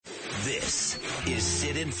This is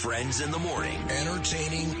Sid and Friends in the Morning.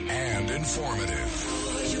 Entertaining and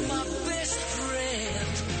informative. You're my best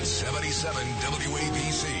friend. 77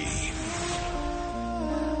 WABC.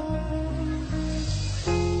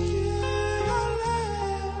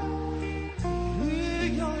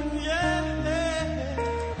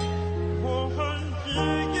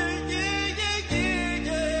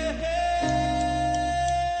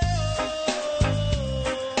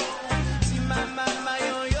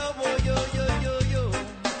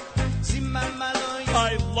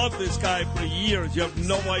 Love this guy for years. You have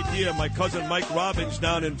no idea. My cousin Mike Robbins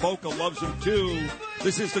down in Boca loves him too.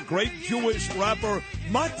 This is the great Jewish rapper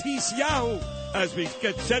Matisyahu as we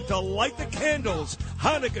get set to light the candles.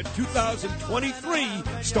 Hanukkah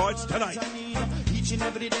 2023 starts tonight. Each and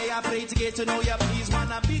every day I pray to get to know you. Please,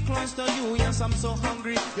 man, I be close to you. Yes, I'm so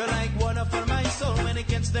hungry. You're like water for my soul when it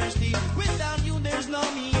gets thirsty. Without you, there's no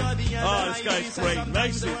me. You're the other. Oh, this guy's great.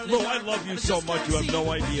 Nice. Lou, I love you so much. You have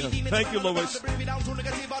no idea. Thank you, Louis.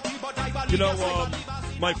 You know,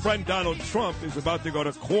 my friend Donald Trump is about to go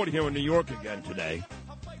to court here in New York again today.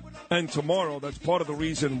 And tomorrow, that's part of the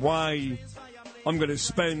reason why I'm going to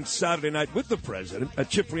spend Saturday night with the president at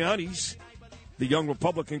Cipriani's, the Young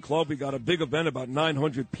Republican Club. We got a big event, about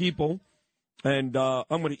 900 people. And I'm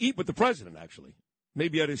going to eat with the president, actually.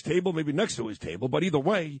 Maybe at his table, maybe next to his table. But either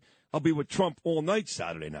way, I'll be with Trump all night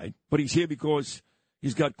Saturday night. But he's here because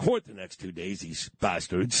he's got court the next 2 days, these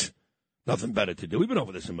bastards. Nothing better to do. We've been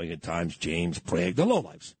over this a million times. James, Prague, the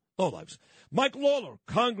lowlifes. Lowlifes. Mike Lawler,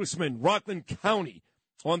 Congressman, Rockland County,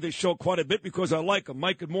 on this show quite a bit because I like him.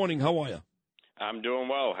 Mike, good morning. How are you? I'm doing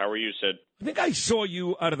well. How are you, Sid? I think I saw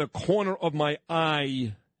you out of the corner of my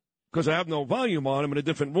eye because I have no volume on. I'm in a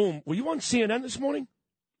different room. Were you on CNN this morning?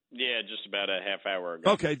 Yeah, just about a half hour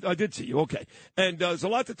ago. Okay, I did see you. Okay. And there's a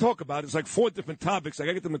lot to talk about. It's like 4 different topics. I got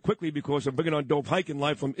to get them quickly because I'm bringing on Dov Hikind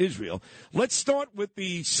live from Israel. Let's start with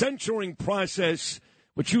the censuring process,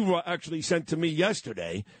 which you actually sent to me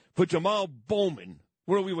yesterday, for Jamal Bowman.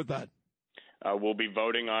 Where are we with that? We'll be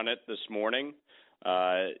voting on it this morning.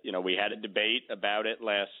 We had a debate about it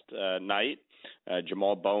last night.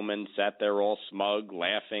 Jamal Bowman sat there all smug,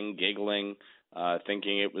 laughing, giggling,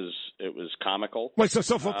 thinking it was comical. Right,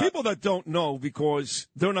 so for people that don't know, because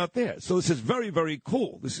they're not there, so this is very, very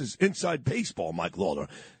cool. This is inside baseball, Mike Lawler.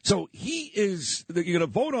 So you're going to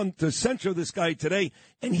vote on to censure this guy today,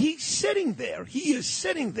 and he's sitting there. He is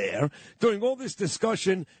sitting there during all this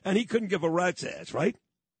discussion, and he couldn't give a rat's ass, right?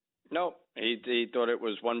 No, he thought it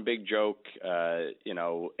was one big joke,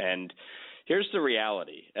 and here's the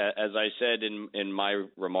reality. As I said in my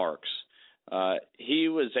remarks, he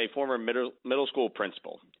was a former middle school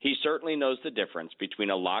principal. He certainly knows the difference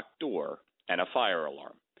between a locked door and a fire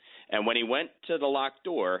alarm. And when he went to the locked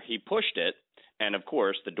door, he pushed it, and of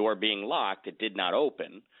course, the door being locked, it did not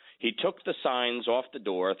open. He took the signs off the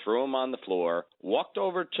door, threw them on the floor, walked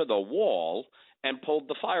over to the wall, and pulled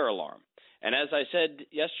the fire alarm. And as I said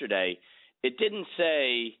yesterday, it didn't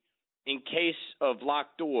say, in case of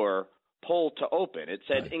locked door, pull to open. It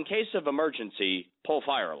said, in case of emergency, pull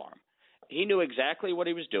fire alarm. He knew exactly what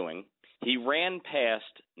he was doing. He ran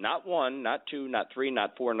past not 1, not 2, not 3,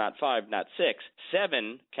 not 4, not 5, not 6,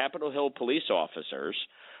 7 Capitol Hill police officers,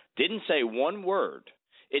 didn't say one word.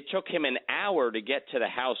 It took him an hour to get to the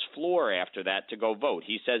House floor after that to go vote.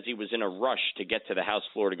 He says he was in a rush to get to the House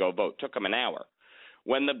floor to go vote. Took him an hour.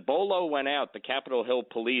 When the bolo went out, the Capitol Hill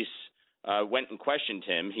police went and questioned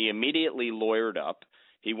him. He immediately lawyered up.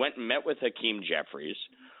 He went and met with Hakeem Jeffries.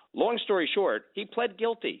 Long story short, he pled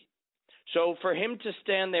guilty. So for him to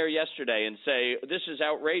stand there yesterday and say, this is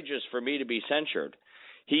outrageous for me to be censured,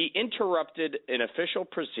 he interrupted an official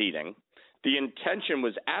proceeding. The intention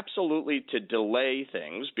was absolutely to delay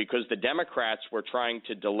things because the Democrats were trying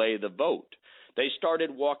to delay the vote. They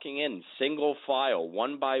started walking in single file,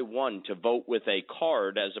 one by one, to vote with a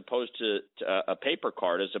card as opposed to a paper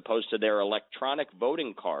card, as opposed to their electronic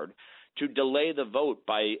voting card, to delay the vote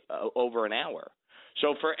by over an hour.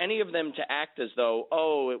 So for any of them to act as though,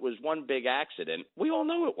 it was one big accident, we all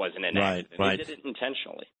know it wasn't an accident. Right. They did it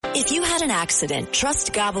intentionally. If you had an accident,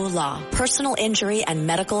 trust Gabu Law, personal injury and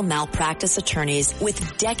medical malpractice attorneys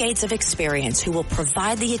with decades of experience who will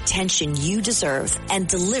provide the attention you deserve and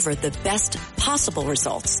deliver the best possible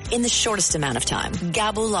results in the shortest amount of time.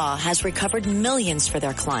 Gabu Law has recovered millions for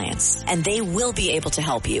their clients, and they will be able to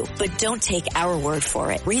help you. But don't take our word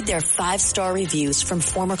for it. Read their 5-star reviews from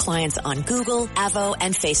former clients on Google, Avo,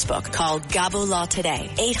 and Facebook. Call Gabu Law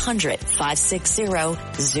today,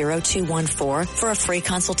 800-560-0214 for a free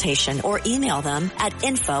consultation, or email them at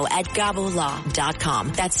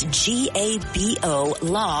info@gabulaw.com. That's GABO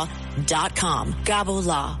GaboLaw.com. Gabo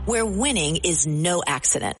Law, where winning is no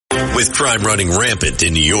accident. With crime running rampant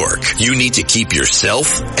in New York, you need to keep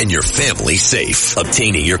yourself and your family safe.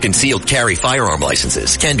 Obtaining your concealed carry firearm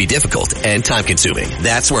licenses can be difficult and time consuming.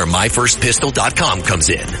 That's where MyFirstPistol.com comes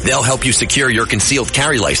in. They'll help you secure your concealed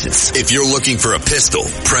carry license. If you're looking for a pistol,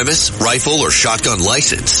 premise, rifle, or shotgun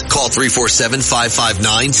license, call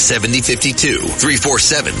 347-559-7052.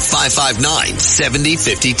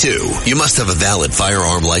 347-559-7052. You must have a valid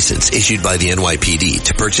firearm license issued by the NYPD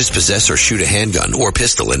to purchase, possess, or shoot a handgun or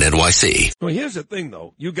pistol in NYC. Well, here's the thing,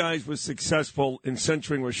 though. You guys were successful in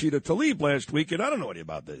censuring Rashida Tlaib last week, and I don't know anything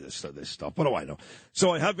about this stuff. What do I know? So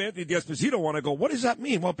I have Anthony D'Esposito want to go, what does that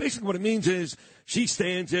mean? Well, basically what it means is she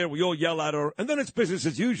stands there, we all yell at her, and then it's business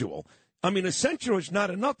as usual. I mean, a censure is not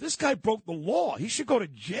enough. This guy broke the law. He should go to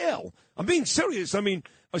jail. I'm being serious. I mean,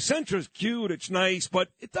 a censure is cute, it's nice, but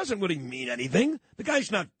it doesn't really mean anything. The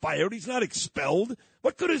guy's not fired. He's not expelled.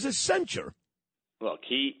 What good is a censure? Look,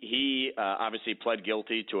 he obviously pled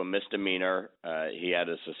guilty to a misdemeanor. He had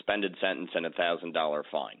a suspended sentence and a $1,000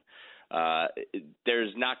 fine.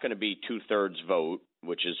 There's not going to be 2/3 vote,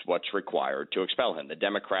 which is what's required to expel him. The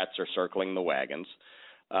Democrats are circling the wagons.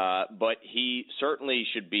 But he certainly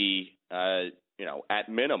should be, at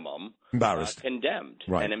minimum, condemned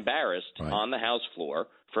and embarrassed on the House floor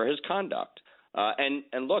for his conduct.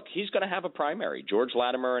 And look, he's going to have a primary. George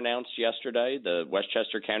Latimer announced yesterday, the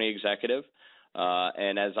Westchester County executive.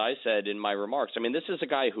 And as I said in my remarks, I mean, this is a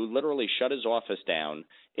guy who literally shut his office down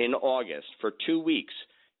in August for 2 weeks,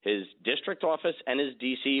 his district office and his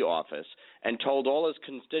D.C. office, and told all his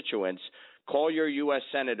constituents, call your U.S.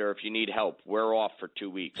 senator if you need help. We're off for 2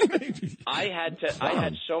 weeks. I had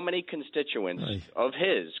so many constituents of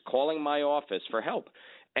his calling my office for help.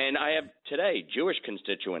 And I have today Jewish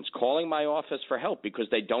constituents calling my office for help because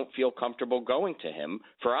they don't feel comfortable going to him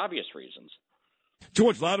for obvious reasons.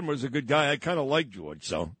 George Latimer is a good guy. I kind of like George,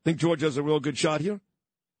 so think George has a real good shot here?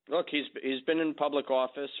 Look, he's been in public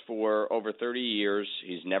office for over 30 years.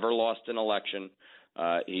 He's never lost an election.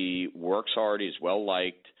 He works hard. He's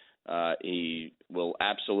well-liked. He will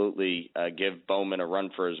absolutely give Bowman a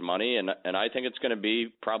run for his money, and I think it's going to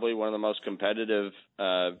be probably one of the most competitive,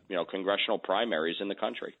 congressional primaries in the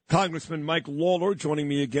country. Congressman Mike Lawler joining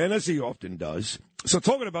me again, as he often does. So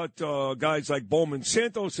talking about guys like Bowman,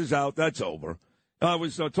 Santos is out. That's over. I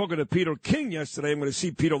was talking to Peter King yesterday. I'm going to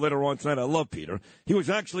see Peter later on tonight. I love Peter. He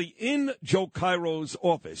was actually in Joe Cairo's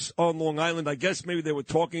office on Long Island. I guess maybe they were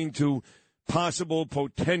talking to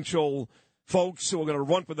potential folks who are going to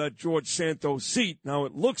run for that George Santos seat. Now,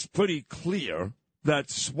 it looks pretty clear that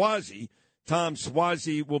Tom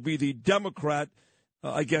Suozzi, will be the Democrat,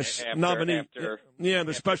 nominee. In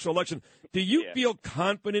the special election. Do you feel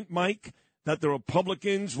confident, Mike, that the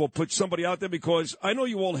Republicans will put somebody out there? Because I know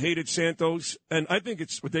you all hated Santos, and I think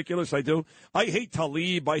it's ridiculous. I do. I hate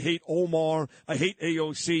Tlaib. I hate Omar. I hate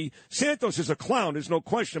AOC. Santos is a clown. There's no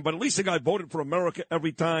question. But at least the guy voted for America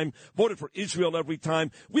every time, voted for Israel every time.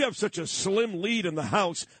 We have such a slim lead in the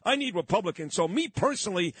House. I need Republicans. So me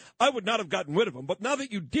personally, I would not have gotten rid of him. But now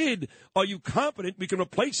that you did, are you confident we can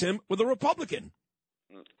replace him with a Republican?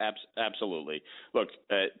 Absolutely. Look,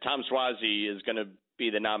 Tom Suozzi is going to be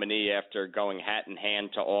the nominee after going hat in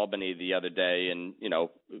hand to Albany the other day and,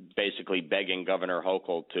 basically begging Governor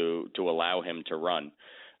Hochul to allow him to run.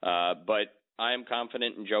 But I am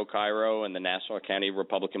confident in Joe Cairo and the Nassau County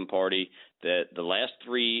Republican Party that the last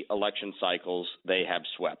 3 election cycles they have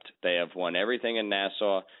swept. They have won everything in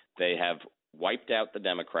Nassau. They have wiped out the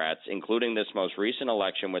Democrats, including this most recent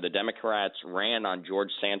election where the Democrats ran on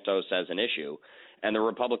George Santos as an issue, and the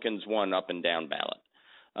Republicans won up and down ballot.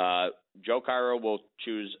 Joe Cairo will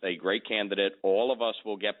choose a great candidate. All of us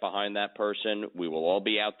will get behind that person. We will all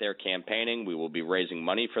be out there campaigning. We will be raising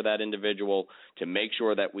money for that individual to make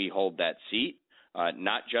sure that we hold that seat,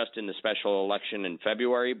 not just in the special election in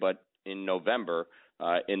February, but in November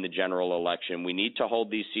in the general election. We need to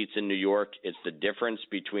hold these seats in New York. It's the difference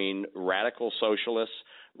between radical socialists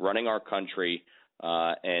running our country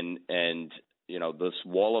and this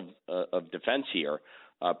wall of defense here,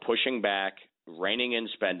 pushing back, reining in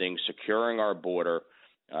spending, securing our border,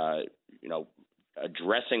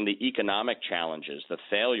 addressing the economic challenges, the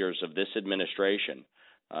failures of this administration.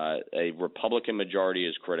 A Republican majority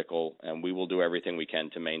is critical, and we will do everything we can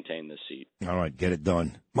to maintain this seat. All right, get it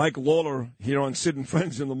done. Mike Lawler here on Sid and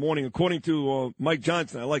Friends in the Morning. According to Mike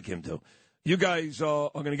Johnson, I like him too, you guys are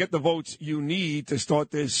going to get the votes you need to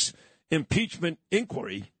start this impeachment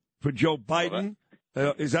inquiry for Joe Biden.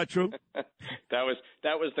 Is that true? That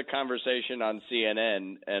was the conversation on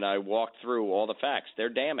CNN, and I walked through all the facts. They're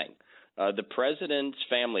damning. The president's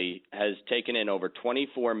family has taken in over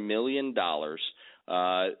 $24 million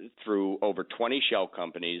through over 20 shell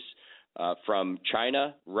companies from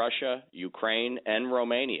China, Russia, Ukraine, and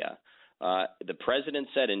Romania. The president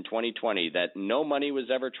said in 2020 that no money was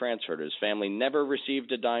ever transferred. His family never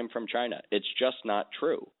received a dime from China. It's just not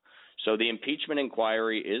true. So the impeachment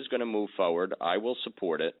inquiry is going to move forward. I will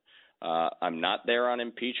support it. I'm not there on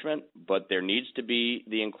impeachment, but there needs to be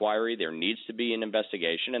the inquiry. There needs to be an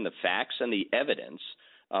investigation, and the facts and the evidence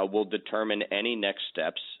will determine any next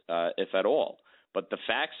steps, if at all. But the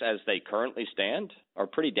facts as they currently stand are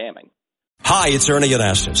pretty damning. Hi, it's Ernie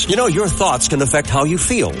Anastas. You know, your thoughts can affect how you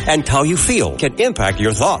feel, and how you feel can impact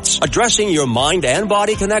your thoughts. Addressing your mind and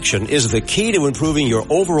body connection is the key to improving your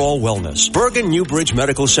overall wellness. Bergen New Bridge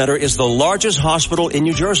Medical Center is the largest hospital in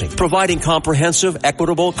New Jersey, providing comprehensive,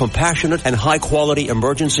 equitable, compassionate, and high-quality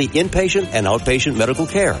emergency inpatient and outpatient medical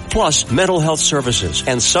care, plus mental health services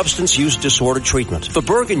and substance use disorder treatment. The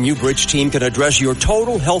Bergen New Bridge team can address your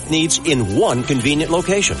total health needs in one convenient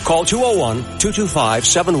location. Call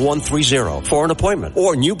 201-225-7130. For an appointment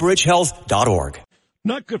or newbridgehealth.org.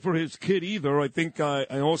 Not good for his kid either. I think I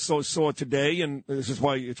also saw today, and this is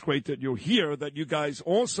why it's great that you're here, that you guys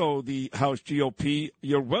also, the House GOP,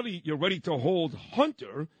 you're ready to hold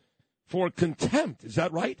Hunter for contempt. Is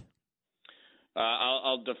that right?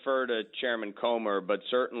 I'll defer to Chairman Comer, but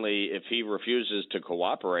certainly if he refuses to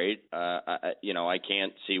cooperate, I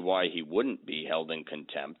can't see why he wouldn't be held in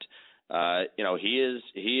contempt.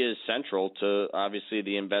 He is central to obviously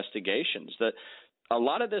the investigations. A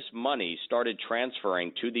lot of this money started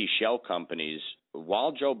transferring to these shell companies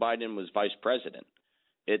while Joe Biden was vice president.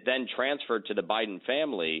 It then transferred to the Biden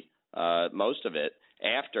family, most of it,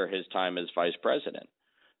 after his time as vice president.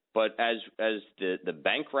 But as the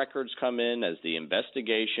bank records come in, as the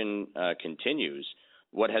investigation continues,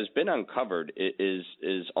 what has been uncovered is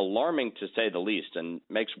alarming to say the least, and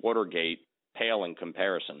makes Watergate pale in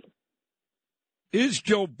comparison. Is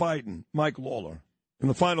Joe Biden, Mike Lawler, in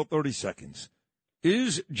the final 30 seconds,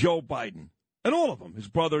 is Joe Biden, and all of them, his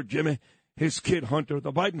brother Jimmy, his kid Hunter,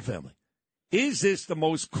 the Biden family, is this the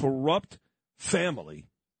most corrupt family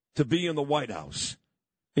to be in the White House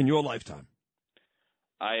in your lifetime?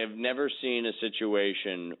 I have never seen a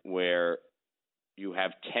situation where you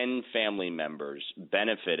have 10 family members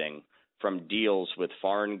benefiting from deals with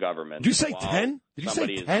foreign governments. Did you say 10? Did you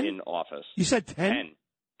somebody say 10? is in office. You said 10?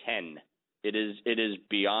 10. It is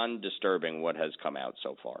beyond disturbing what has come out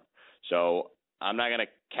so far. So I'm not going to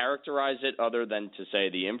characterize it other than to say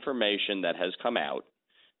the information that has come out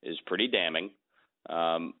is pretty damning,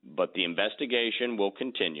 but the investigation will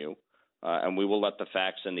continue, and we will let the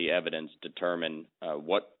facts and the evidence determine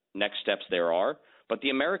what next steps there are. But the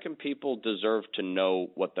American people deserve to know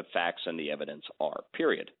what the facts and the evidence are,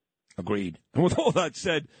 period. Agreed. And with all that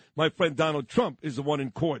said, my friend Donald Trump is the one in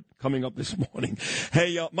court coming up this morning.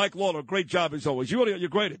 Hey, Mike Lawler, great job as always. You're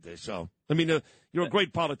great at this. So, I mean, you're a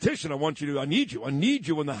great politician. I need you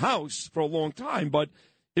in the House for a long time. But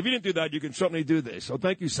if you didn't do that, you can certainly do this. So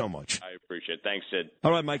thank you so much. I appreciate it. Thanks, Sid.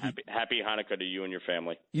 All right, Mikey. Happy Hanukkah to you and your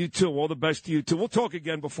family. You too. All the best to you too. We'll talk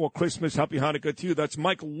again before Christmas. Happy Hanukkah to you. That's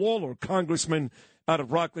Mike Lawler, Congressman out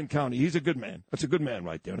of Rockland County. He's a good man. That's a good man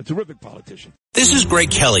right there, and a terrific politician. This is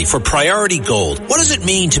Greg Kelly for Priority Gold. What does it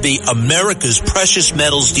mean to be America's precious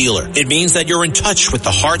metals dealer? It means that you're in touch with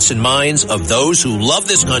the hearts and minds of those who love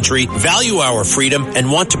this country, value our freedom,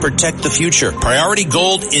 and want to protect the future. Priority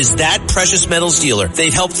Gold is that precious metals dealer.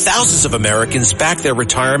 They've helped thousands of Americans back their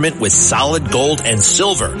retirement with solid gold and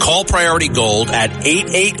silver. Call Priority Gold at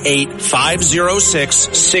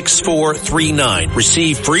 888-506-6439.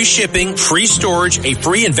 Receive free shipping, free storage, a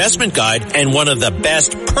free investment guide, and one of the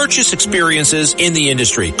best purchase experiences in the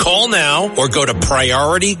industry. Call now or go to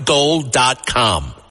PriorityGold.com.